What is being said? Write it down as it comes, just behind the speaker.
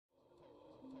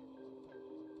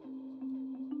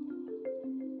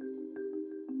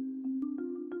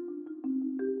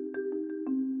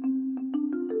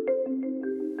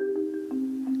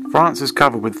France is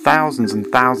covered with thousands and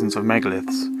thousands of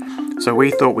megaliths, so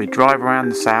we thought we'd drive around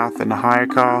the south in a hire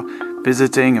car,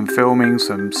 visiting and filming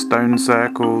some stone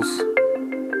circles,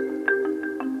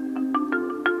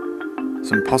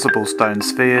 some possible stone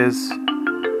spheres,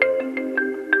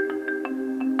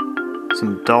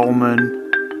 some dolmen,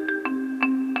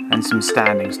 and some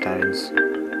standing stones.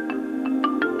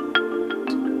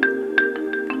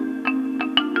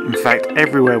 In fact,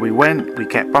 everywhere we went, we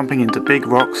kept bumping into big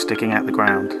rocks sticking out the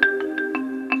ground.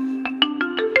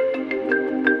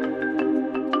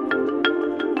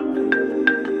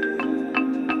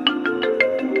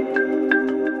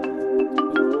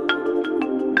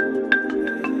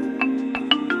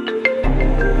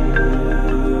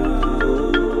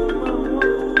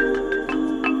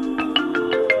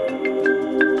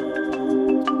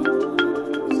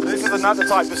 This is another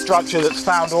type of structure that's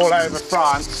found all over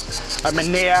France. A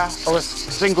menhir, or a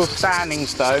single standing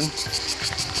stone.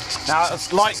 Now,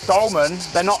 like dolmen,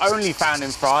 they're not only found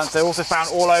in France, they're also found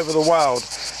all over the world.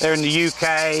 They're in the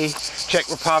UK, Czech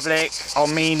Republic,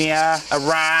 Armenia,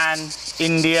 Iran,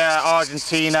 India,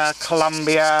 Argentina,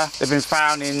 Colombia. They've been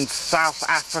found in South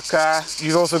Africa.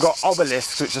 You've also got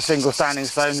obelisks, which are single standing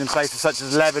stones in places such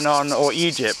as Lebanon or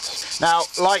Egypt. Now,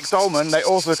 like dolmen, they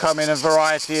also come in a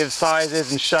variety of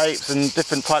sizes and shapes, and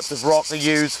different types of rock are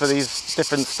used for these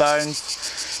different stones.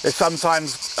 They're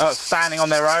sometimes standing on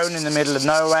their own in the middle of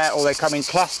nowhere, or they come in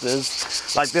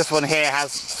clusters. Like this one here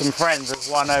has some friends. There's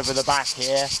one over the back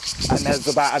here, and there's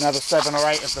about another 7 or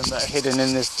 8 of them that are hidden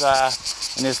in this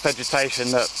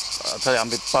vegetation. That I'll tell you, I'm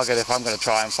a bit buggered if I'm going to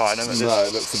try and find them. No,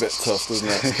 it looks a bit tough, doesn't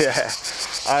it? Yeah.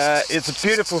 It's a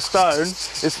beautiful stone.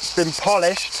 It's been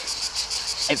polished.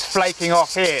 It's flaking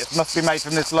off here. It must be made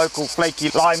from this local flaky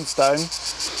limestone.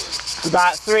 It's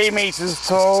about 3 meters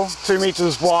tall, 2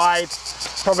 meters wide,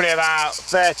 probably about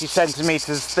 30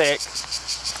 centimeters thick.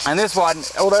 And this one,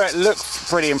 although it looks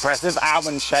pretty impressive,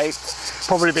 almond shaped,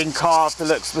 probably been carved to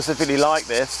look specifically like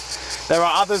this. There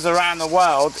are others around the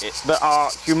world that are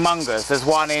humongous. There's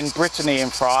one in Brittany in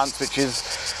France, which is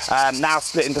now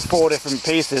split into 4 different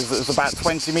pieces. It's about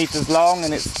 20 meters long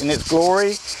in its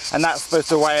glory, and that's supposed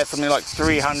to weigh something like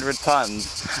 300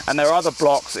 tons. And there are other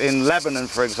blocks in Lebanon,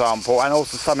 for example, and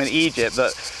also some in Egypt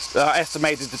that are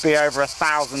estimated to be over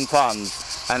 1,000 tons.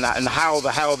 And how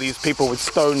the hell these people with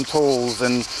stone tools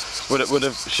and would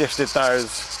have shifted those,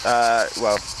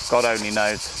 well, God only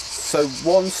knows. So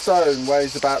one stone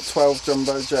weighs about 12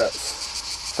 jumbo jets?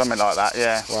 Something like that,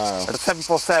 yeah. Wow. The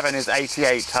 747 is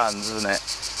 88 tons, isn't it?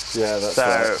 Yeah, that's so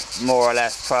right. So more or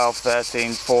less 12,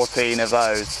 13, 14 of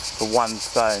those for one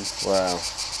stone. Wow.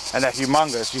 And they're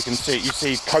humongous. You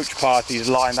see coach parties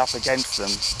lined up against them.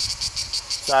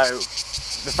 So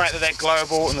the fact that they're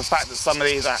global and the fact that some of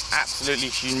these are absolutely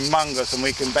humongous and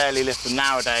we can barely lift them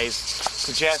nowadays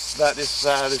suggests that this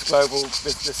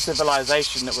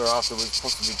civilization that we're after was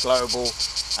possibly global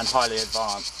and highly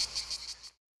advanced.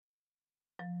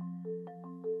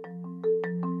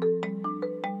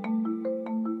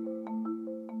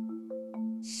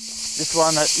 This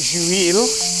one at Juil.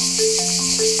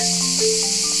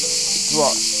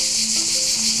 What?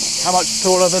 How much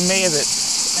taller than me is it?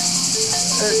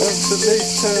 It looks at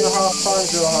least 2.5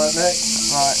 times your height, Nick.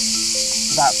 Right,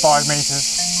 about 5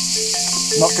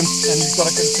 meters. And you've got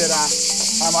to consider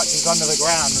how much is under the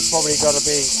ground. There's probably got to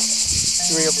be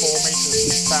 3 or 4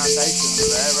 meters foundation under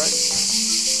there, right?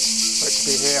 For it to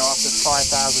be here after 5,000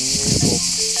 years or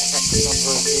X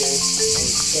number of years.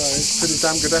 So it's pretty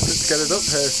damn good effort to get it up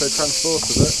here if they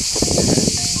transported it.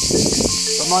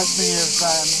 Yeah. Reminds me of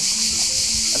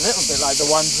a little bit like the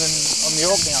ones on the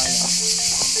Orkney Islands.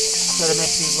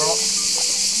 Sedimentary rock,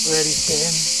 really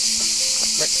thin,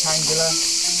 rectangular.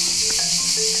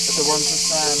 But the ones with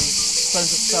stones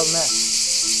of Stelness.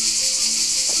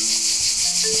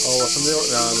 Oh, what's on the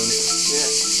Orkney Islands?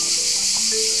 Yeah.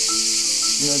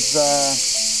 And there's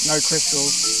no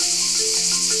crystals.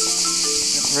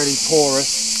 It's really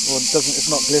porous. Well,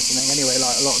 it's not glistening anyway,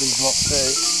 like a lot of these rocks do.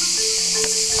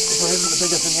 This one isn't the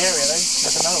biggest in the area though.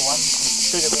 There's another one,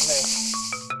 it's bigger than this.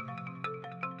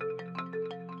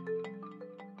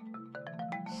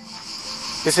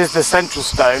 This is the central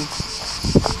stone,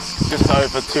 just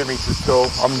over 2 meters tall.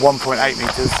 I'm 1.8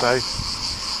 meters, so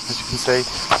as you can see,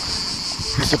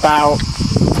 it's about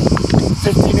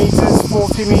 50 meters,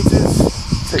 40 meters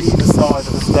to either side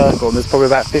of the circle, and there's probably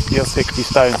about 50 or 60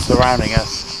 stones surrounding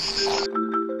us.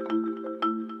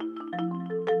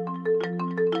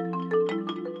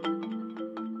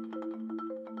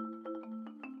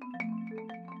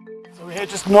 So we're here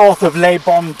just north of Les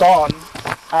Bons Dons,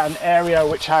 an area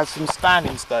which has some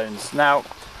standing stones. Now,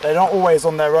 they're not always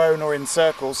on their own or in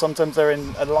circles, sometimes they're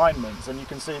in alignments, and you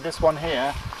can see this one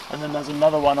here and then there's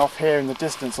another one off here in the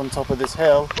distance on top of this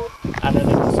hill, and then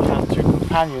it also has two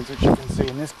companions which you can see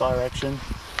in this direction.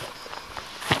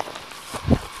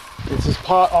 This is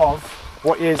part of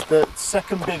what is the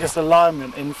second biggest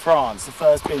alignment in France, the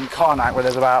first being Carnac, where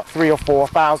there's about 3,000 or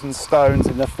 4,000 stones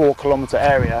in the 4-kilometre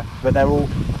area, but they're all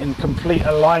in complete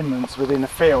alignments within a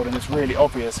field, and it's really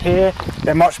obvious. Here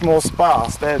they're much more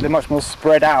sparse, they're much more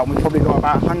spread out, and we've probably got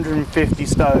about 150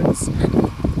 stones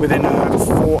within a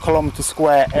 4-kilometre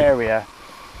square area.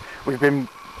 We've been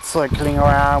cycling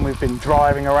around, we've been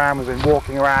driving around, we've been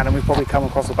walking around, and we've probably come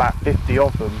across about 50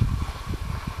 of them.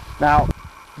 Now,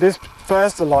 this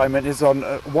first alignment is on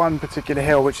one particular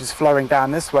hill which is flowing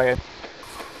down this way.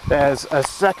 There's a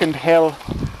second hill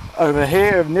over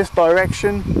here in this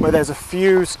direction where there's a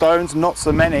few stones, not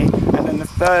so many, and then the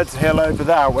third hill over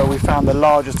there where we found the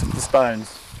largest of the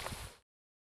stones.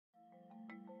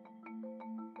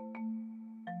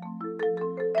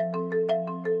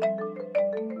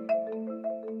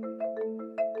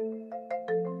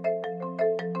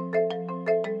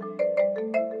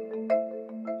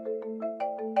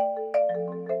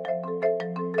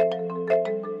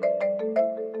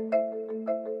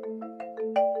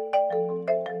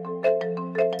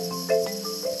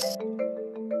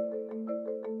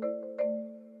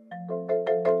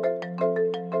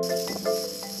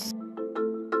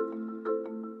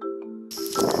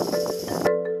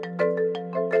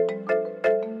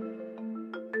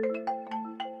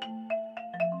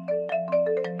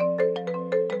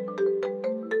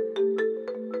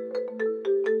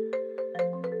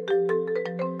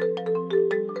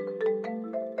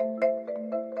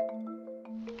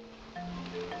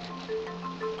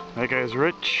 There goes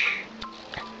Rich.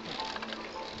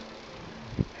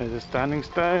 Here's a standing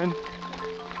stone.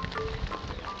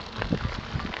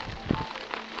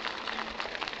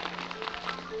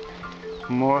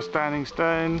 More standing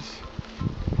stones.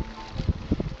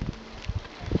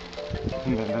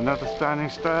 And then another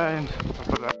standing stone. Top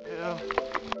of that hill.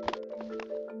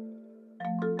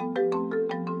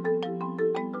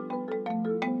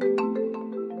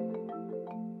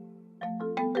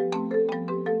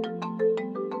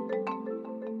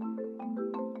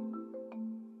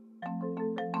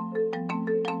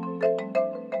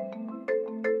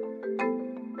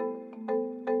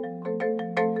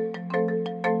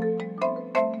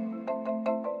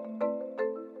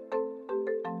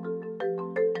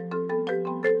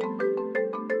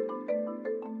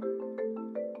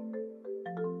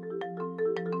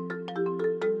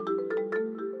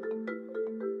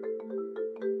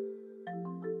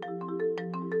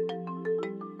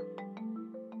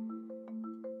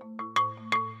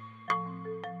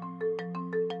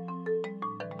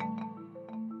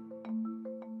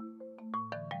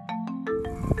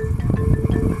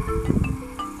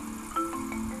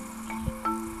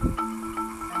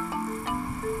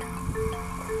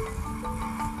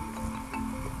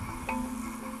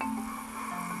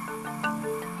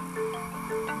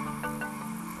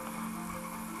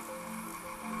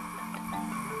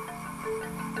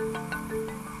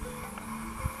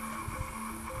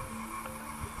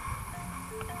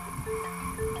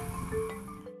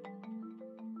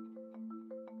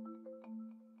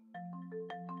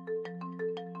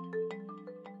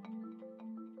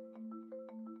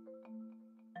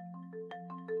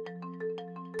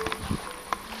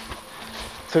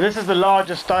 So this is the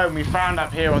largest stone we found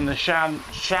up here on the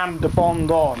Cham de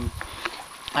Bondon.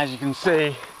 As you can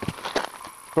see,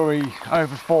 probably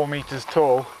over 4 meters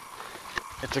tall.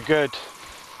 It's a good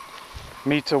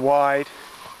meter wide,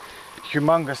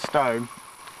 humongous stone,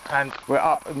 and we're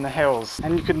up in the hills.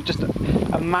 And you can just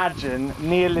imagine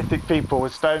Neolithic people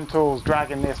with stone tools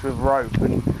dragging this with rope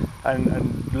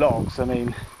and logs. I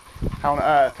mean, how on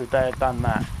earth would they have done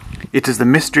that? It is the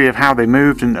mystery of how they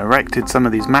moved and erected some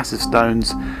of these massive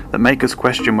stones that make us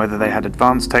question whether they had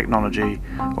advanced technology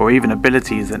or even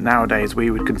abilities that nowadays we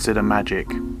would consider magic.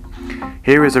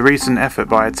 Here is a recent effort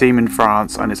by a team in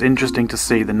France, and it's interesting to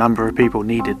see the number of people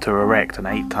needed to erect an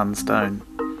 8-ton stone.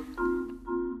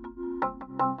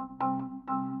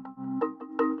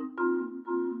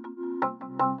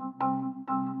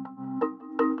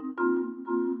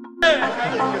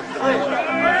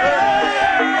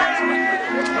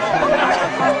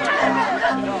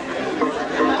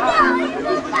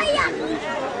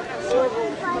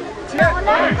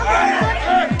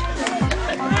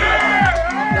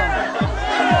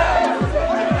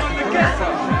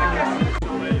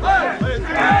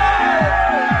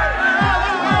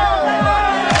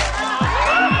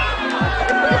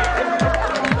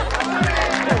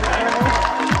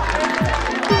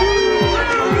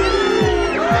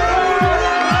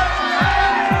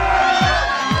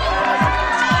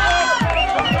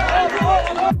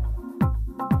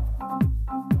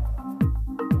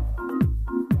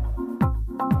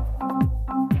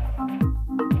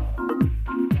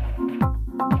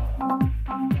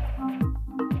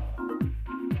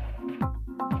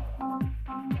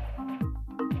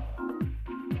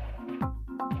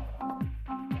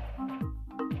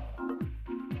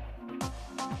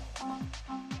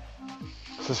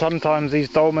 So sometimes these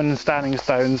dolmen and standing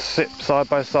stones sit side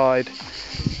by side.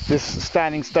 This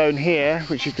standing stone here,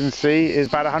 which you can see, is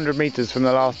about 100 meters from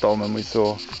the last dolmen we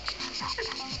saw.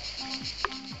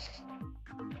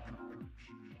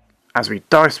 As we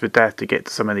diced with death to get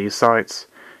to some of these sites,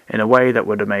 in a way that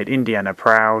would have made Indiana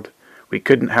proud, we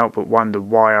couldn't help but wonder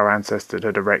why our ancestors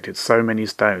had erected so many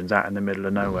stones out in the middle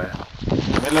of nowhere.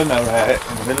 Middle of nowhere,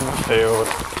 in the middle of the field,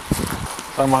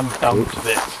 someone dumped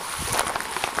this.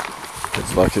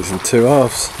 Looks like it's in two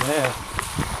halves. Yeah.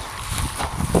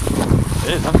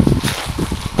 It is,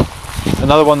 huh?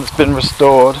 Another one that's been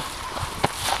restored.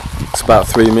 It's about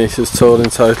 3 meters tall in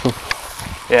total.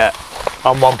 Yeah,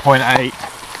 on 1.8.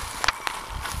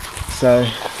 So,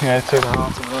 yeah, 2.5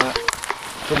 of that.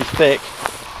 Pretty thick.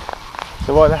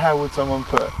 So why the hell would someone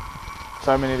put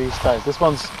so many of these stones? This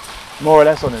one's more or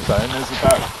less on its own.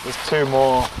 There's two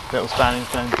more little standing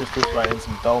stones just this way and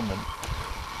some dolmen.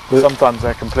 Sometimes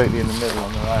they're completely in the middle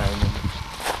on their own.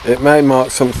 It may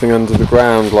mark something under the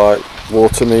ground, like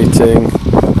water meeting,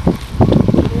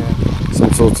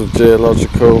 some sort of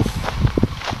geological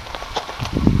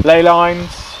ley lines,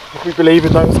 if we believe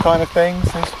in those kind of things.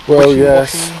 Well,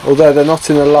 yes, although they're not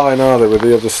in a line, are they, with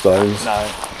the other stones? No.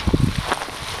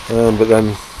 But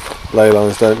then ley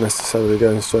lines don't necessarily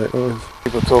go in straight lines.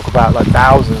 People talk about like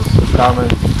thousands have come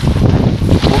and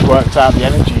worked out the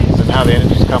energies and how the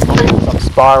energies come from. Some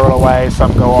spiral away,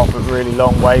 some go off at really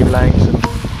long wavelengths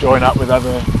and join up with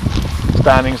other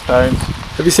standing stones.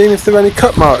 Have you seen if there are any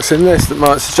cut marks in this that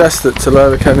might suggest that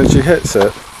telluric energy hits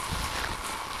it?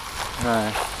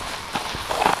 No.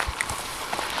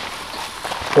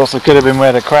 Also could have been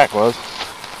where the crack was.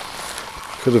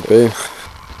 Could have been.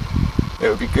 It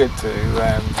would be good to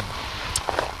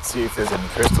see if there's any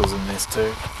crystals in this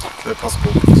too. They're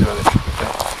possible piezoelectric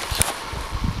effects.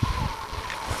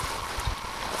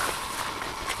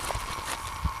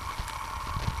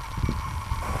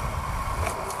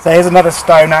 So here's another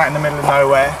stone out in the middle of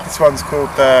nowhere. This one's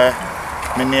called the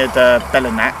Menhir de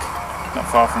Belanak, not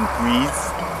far from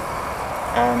Greece.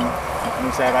 What can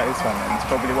we say about this one then? It's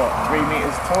probably what, 3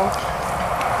 meters tall?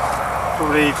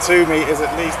 Probably 2 meters at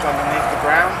least underneath the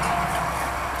ground.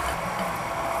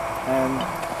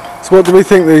 So what do we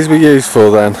think these were used for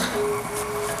then?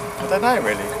 I don't know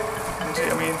really.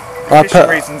 I mean, the official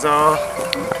reasons are...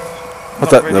 I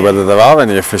don't know whether there are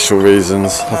any official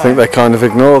reasons. No. I think they kind of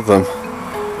ignored them.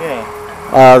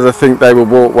 I think they were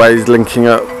walkways linking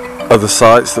up other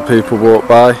sites that people walk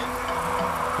by,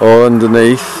 or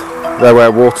underneath. They're where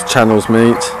water channels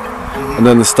meet, and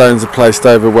then the stones are placed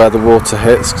over where the water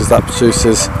hits, because that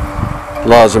produces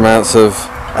large amounts of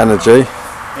energy.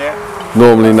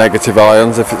 Normally negative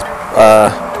ions if it's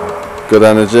good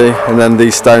energy, and then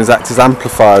these stones act as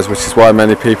amplifiers, which is why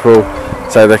many people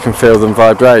say they can feel them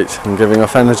vibrate and giving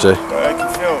off energy. But I can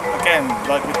feel, again,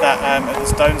 like with that at the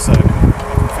stone circle, I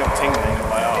can feel tingling in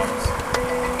my arms.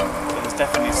 So there's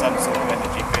definitely some sort of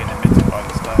energy being emitted by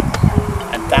the stone.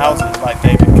 And thousands, like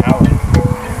David Cowan,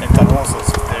 they've done all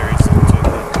sorts of theories into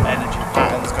the energy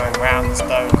patterns going around the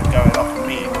stones and going off and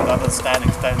meeting with other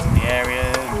standing stones in the area.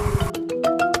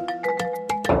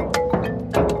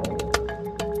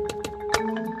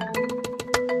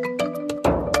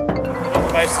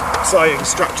 Most exciting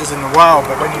structures in the world,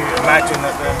 but when you imagine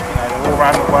that they're all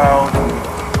around the world,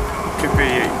 it could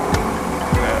be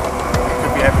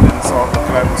evidence of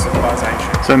global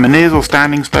civilization. So menhirs or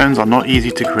standing stones are not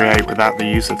easy to create without the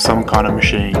use of some kind of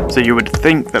machine, so you would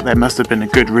think that there must have been a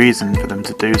good reason for them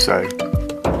to do so.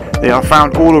 They are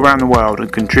found all around the world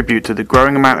and contribute to the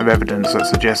growing amount of evidence that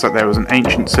suggests that there was an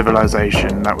ancient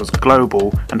civilization that was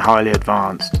global and highly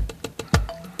advanced.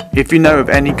 If you know of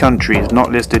any countries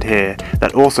not listed here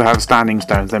that also have standing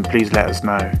stones, then please let us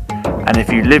know. And if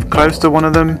you live close to one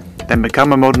of them, then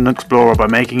become a modern explorer by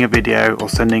making a video or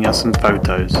sending us some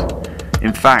photos.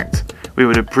 In fact, we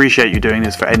would appreciate you doing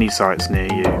this for any sites near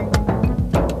you.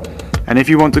 And if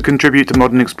you want to contribute to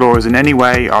Modern Explorers in any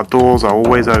way, our doors are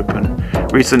always open.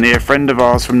 Recently, a friend of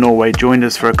ours from Norway joined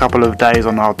us for a couple of days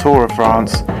on our tour of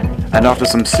France, and after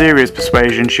some serious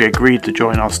persuasion, she agreed to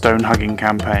join our stone hugging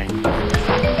campaign.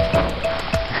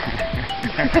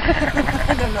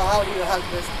 I don't know how you hug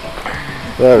this.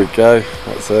 There we go,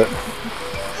 that's it.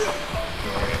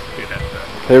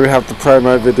 Here we have the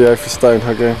promo video for stone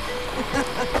hugging.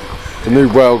 The new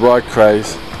worldwide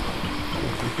craze. In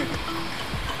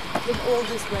all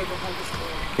this way to hug a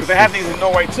stone. But they have these in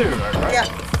Norway too, right? Yeah.